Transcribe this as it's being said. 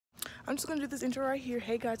I'm just gonna do this intro right here.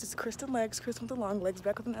 Hey guys, it's Kristen Legs, Kristen with the long legs,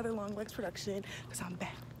 back with another long legs production. Cause I'm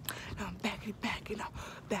back. I'm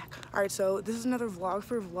back. Alright, so this is another vlog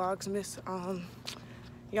for Vlogsmas.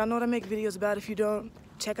 Y'all know what I make videos about. If you don't,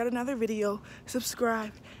 check out another video,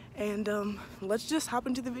 subscribe, and let's just hop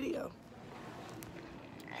into the video.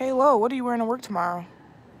 Hey Lowe, what are you wearing to work tomorrow?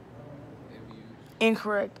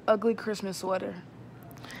 Incorrect. Ugly Christmas sweater.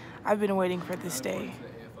 I've been waiting for this day.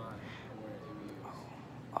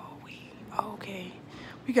 Okay.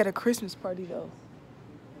 We got a Christmas party though.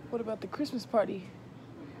 What about the Christmas party?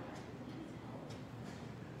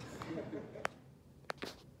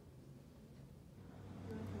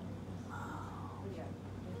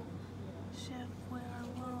 Chef, where are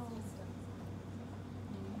Lowe?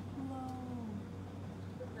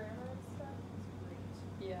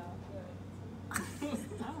 Yeah. I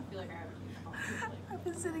don't feel like I have a I've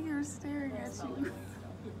been sitting here staring at you.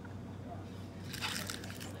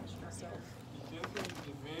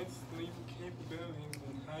 Advanced sleep capabilities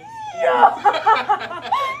and high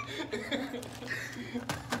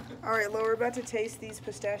All right, Lowe, we're about to taste these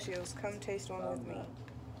pistachios. Come taste one with me.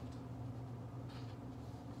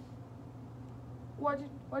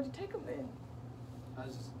 Why'd you take them then? I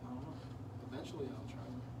don't know. Eventually I'll try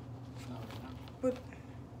them. Not right now.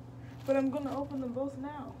 But I'm gonna open them both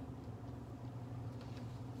now.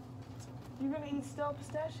 You're gonna eat stale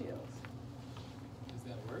pistachios. Is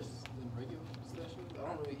that worse than regular pistachios? I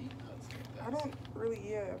don't really eat nuts like that. I don't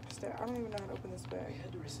really, I don't even know how to open this We bag.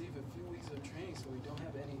 had to receive a few weeks of training so we don't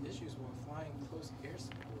have any issues while flying close air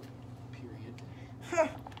support, period.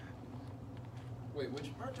 Wait,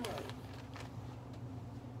 which part do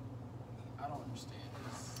I don't understand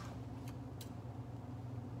this.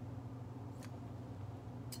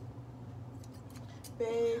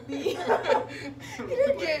 Baby. He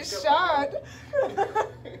didn't get shot.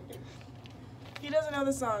 He doesn't know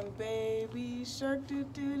the song. Baby shark doo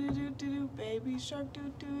doo doo doo doo. Baby shark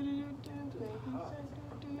doo doo doo doo. Baby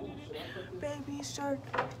shark doo doo doo doo. Baby shark.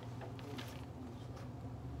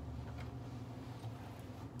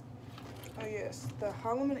 Oh yes, the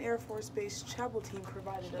Holloman Air Force Base Chapel team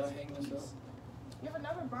provided us. Should I hang this up? You have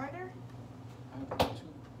another binder? I have two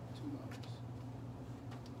others.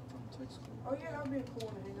 From tech school. Oh yeah, that would be a cool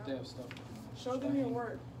one to hang They up. have stuff. Show them your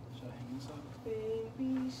work. Should I hang this up?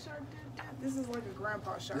 Baby shark doo doo. This is like a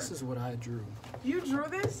grandpa shark. This is what I drew. You drew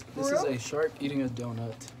this? For This real? is a shark eating a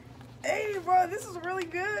donut. Hey, bro, this is really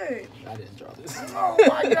good. I didn't draw this. Oh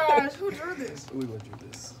my gosh, who drew this? We would drew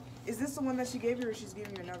this. Is this the one that she gave you, or she's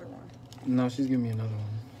giving you another one? No, she's giving me another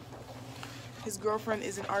one. His girlfriend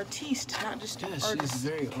is an artiste, not just an artist. She's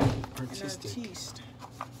very artistic. An artiste.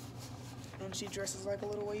 And she dresses like a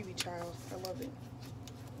little wavy child. I love it.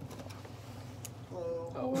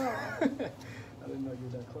 Hello. Oh. Wow. I didn't know you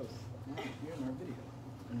were that close. No, you're in our video.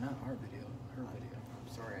 Not our video, her video.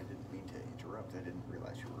 I'm sorry, I didn't mean to interrupt. I didn't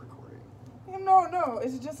realize you were recording. No,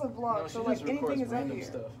 it's just a vlog. No, so she like just records anything is out random here.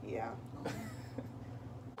 stuff. Yeah.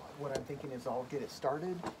 What I'm thinking is I'll get it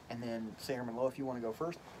started, and then say, Airman Lowe, if you want to go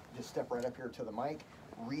first, just step right up here to the mic,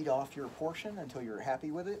 read off your portion until you're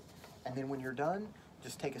happy with it, and then when you're done,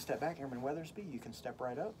 just take a step back. Airman Weathersby, you can step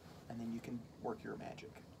right up, and then you can work your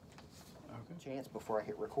magic. Okay. Chance, before I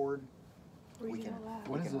hit record, we Read can. out loud.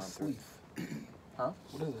 we What is can a run through. sleeve? Huh?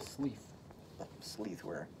 What is a sleeve? Sleeth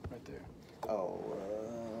where? Right there. Oh,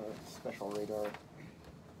 special radar.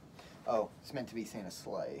 Oh, it's meant to be Santa's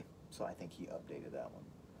sleigh, so I think he updated that one.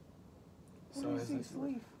 What So do you is see, it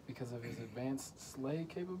sleeve? because of his advanced sleigh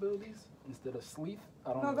capabilities instead of sleeve?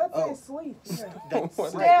 I don't No, know. that's Oh. a sleeve. Yeah. That's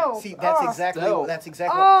What? right. See, that's Oh. exactly. Stealth. That's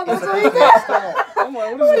exactly. Oh, it's that's a what he perfect stealth. I'm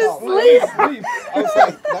like, What is sleeve? I was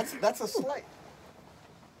like, that's a sleigh.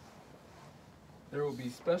 There will be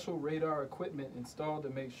special radar equipment installed to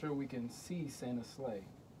make sure we can see Santa's sleigh.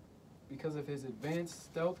 Because of his advanced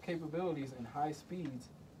stealth capabilities and high speeds,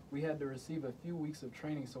 we had to receive a few weeks of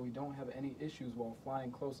training so we don't have any issues while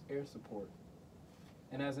flying close air support.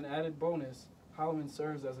 And as an added bonus, Holloman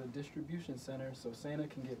serves as a distribution center so Santa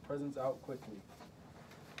can get presents out quickly.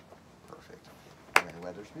 Perfect. Airman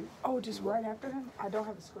Weathersby. Oh, just right after him? I don't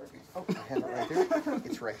have a script. Oh, I have it right there.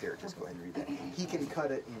 It's right there. Just go ahead and read that. He can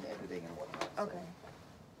cut it in editing and whatnot. so. Okay.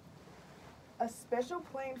 A special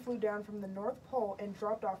plane flew down from the North Pole and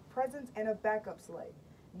dropped off presents and a backup sleigh.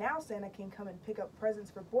 Now Santa can come and pick up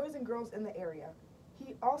presents for boys and girls in the area.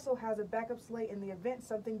 He also has a backup sleigh in the event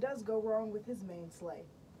something does go wrong with his main sleigh.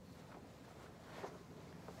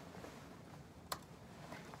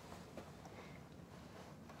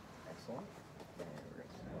 Excellent.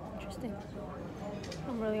 Interesting.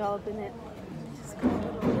 I'm really all up in it.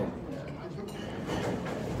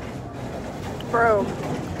 Bro,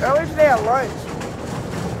 earlier today at lunch,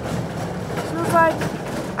 like,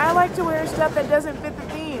 I like to wear stuff that doesn't fit the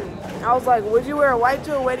theme. I was like, would you wear white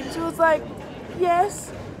to a wedding? She was like,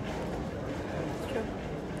 yes.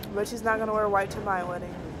 But she's not gonna wear white to my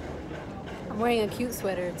wedding. I'm wearing a cute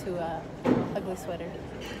sweater to a ugly sweater.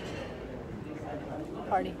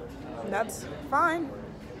 Party. That's fine,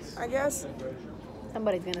 I guess.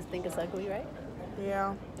 Somebody's gonna think it's ugly, right?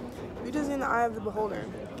 Yeah. You're just in the eye of the beholder.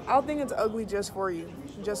 I'll think it's ugly just for you,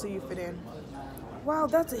 just so you fit in. Wow,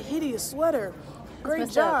 that's a hideous sweater. Great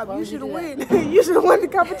messed up. job. Why You would you should have do won. You should have won the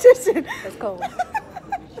competition. That's cold.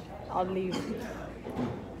 I'll leave.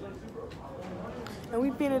 And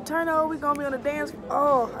we being eternal, we gonna be on the dance.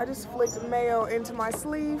 Oh, I just flicked mayo into my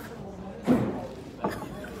sleeve.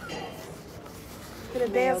 In a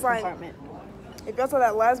dance like, Compartment. if y'all saw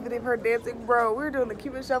that last video of her dancing, bro, we were doing the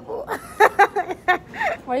Cupid shuffle.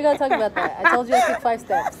 Why you gotta talk about that? I told you I took 5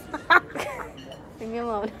 steps. Leave me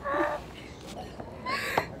alone.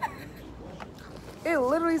 It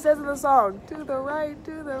literally says in the song, to the right,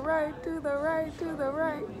 to the right, to the right, to the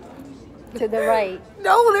right. To the right.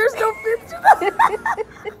 No, there's no fifth to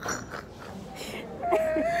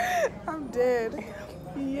the I'm dead.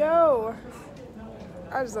 Yo.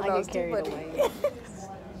 I just thought that was get too carried funny.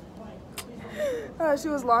 away. She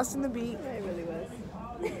was lost in the beat. It really was.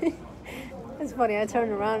 It's funny, I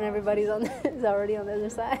turned around and everybody's is already on the other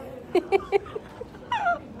side.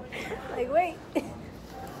 Like, wait.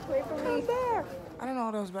 Wait for me. I don't know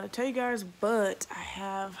what I was about to tell you guys, but I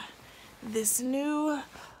have this new,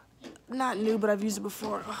 not new, but I've used it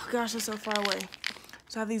before. Oh gosh, it's so far away.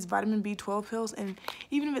 So I have these vitamin B12 pills, and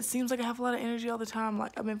even if it seems like I have a lot of energy all the time,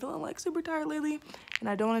 like I've been feeling like super tired lately, and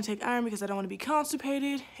I don't want to take iron because I don't want to be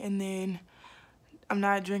constipated, and then I'm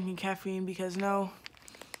not drinking caffeine because no.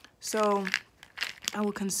 So I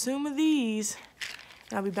will consume these,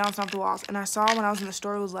 and I'll be bouncing off the walls. And I saw when I was in the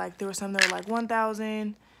store, it was like, there were some that were like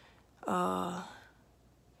 1,000,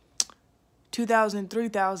 2,000,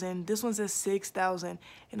 3,000. This one says 6,000,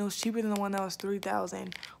 and it was cheaper than the one that was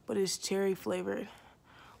 3,000, but it's cherry flavored.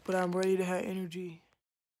 But I'm ready to have energy.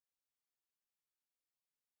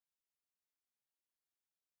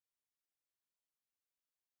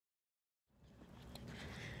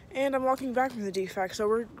 And I'm walking back from the DFAC, so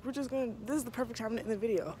we're just gonna, this is the perfect time to end the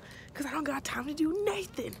video, because I don't got time to do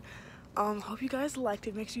Nathan. Hope you guys liked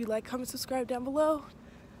it. Make sure you like, comment, subscribe down below.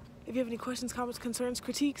 If you have any questions, comments, concerns,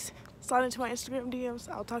 critiques, slide into my Instagram DMs.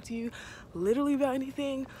 I'll talk to you literally about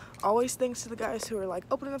anything. Always thanks to the guys who are like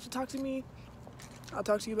open enough to talk to me. I'll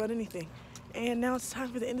talk to you about anything. And now it's time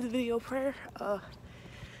for the end of the video prayer.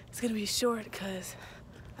 It's gonna be short because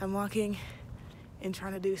I'm walking and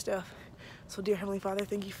trying to do stuff. So dear Heavenly Father,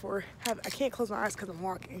 thank you for I can't close my eyes because I'm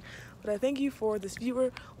walking, but I thank you for this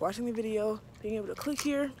viewer watching the video, being able to click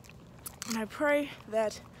here, and I pray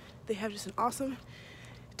that they have just an awesome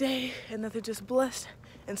day and that they're just blessed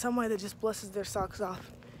in some way that just blesses their socks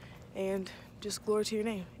off. And just glory to your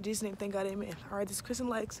name. In Jesus' name, thank God, amen. All right, this is Chris and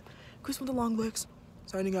Legs, Chris with the long legs,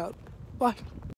 signing out. Bye.